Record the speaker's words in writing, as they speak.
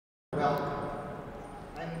Welcome.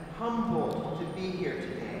 I'm humbled to be here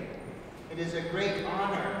today. It is a great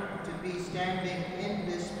honor to be standing in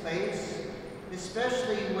this place,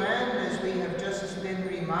 especially when, as we have just been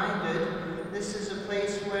reminded, this is a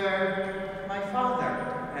place where my father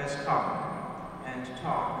has come and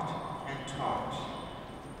talked and taught.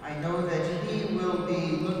 I know that he will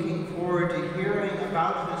be looking forward to hearing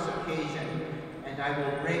about this occasion, and I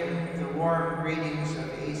will bring the warm greetings of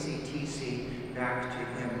ACTC back to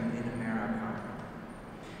him in America.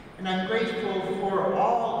 And I'm grateful for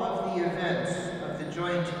all of the events of the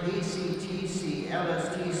joint ACTC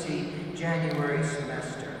LSTC January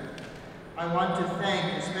semester. I want to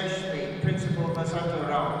thank especially Principal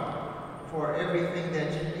Vasantha for everything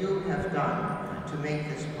that you have done to make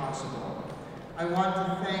this possible. I want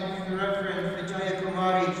to thank the Rev Dr.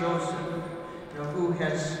 Kumari Joseph, who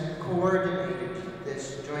has coordinated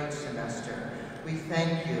this joint semester. We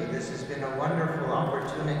thank you. This has been a wonderful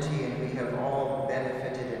opportunity and we have all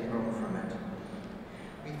benefited and grown from it.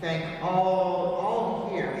 We thank all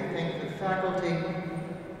here. We thank the faculty,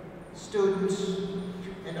 students,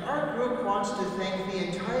 and our group wants to thank the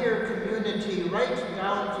entire community, right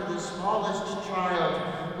down to the smallest child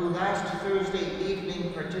who last Thursday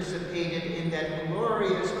evening participated in that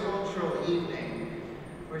glorious cultural evening,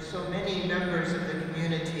 where so many members of the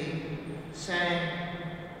community sang,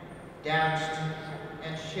 danced,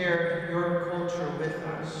 and shared your culture with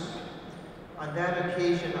us. On that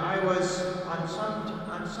occasion,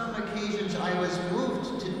 on some occasions, I was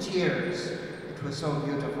moved to tears. It was so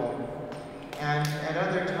beautiful. And at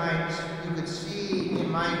other times, you could see in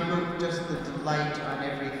my group just the delight on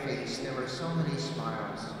every face. There were so many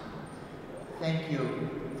smiles. Thank you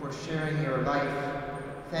for sharing your life.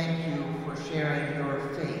 Thank you for sharing your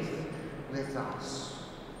faith with us.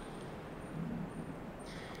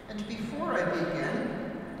 And before I begin,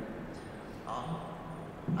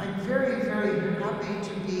 I'm very, very happy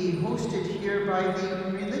to be hosted here by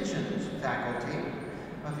the religions faculty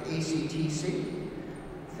of ACTC.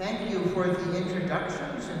 Thank you for the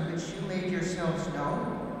introductions in which you made yourselves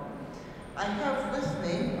known. I have with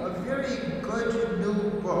me a very good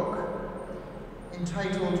new book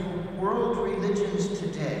entitled World Religions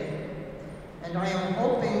Today. And I am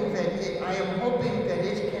hoping that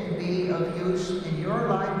it can be of use in your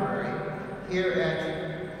library here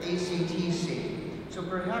at ACTC. So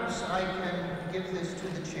perhaps I can give this to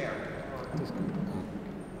the chair.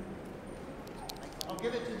 I'll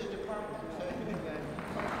give it to the department.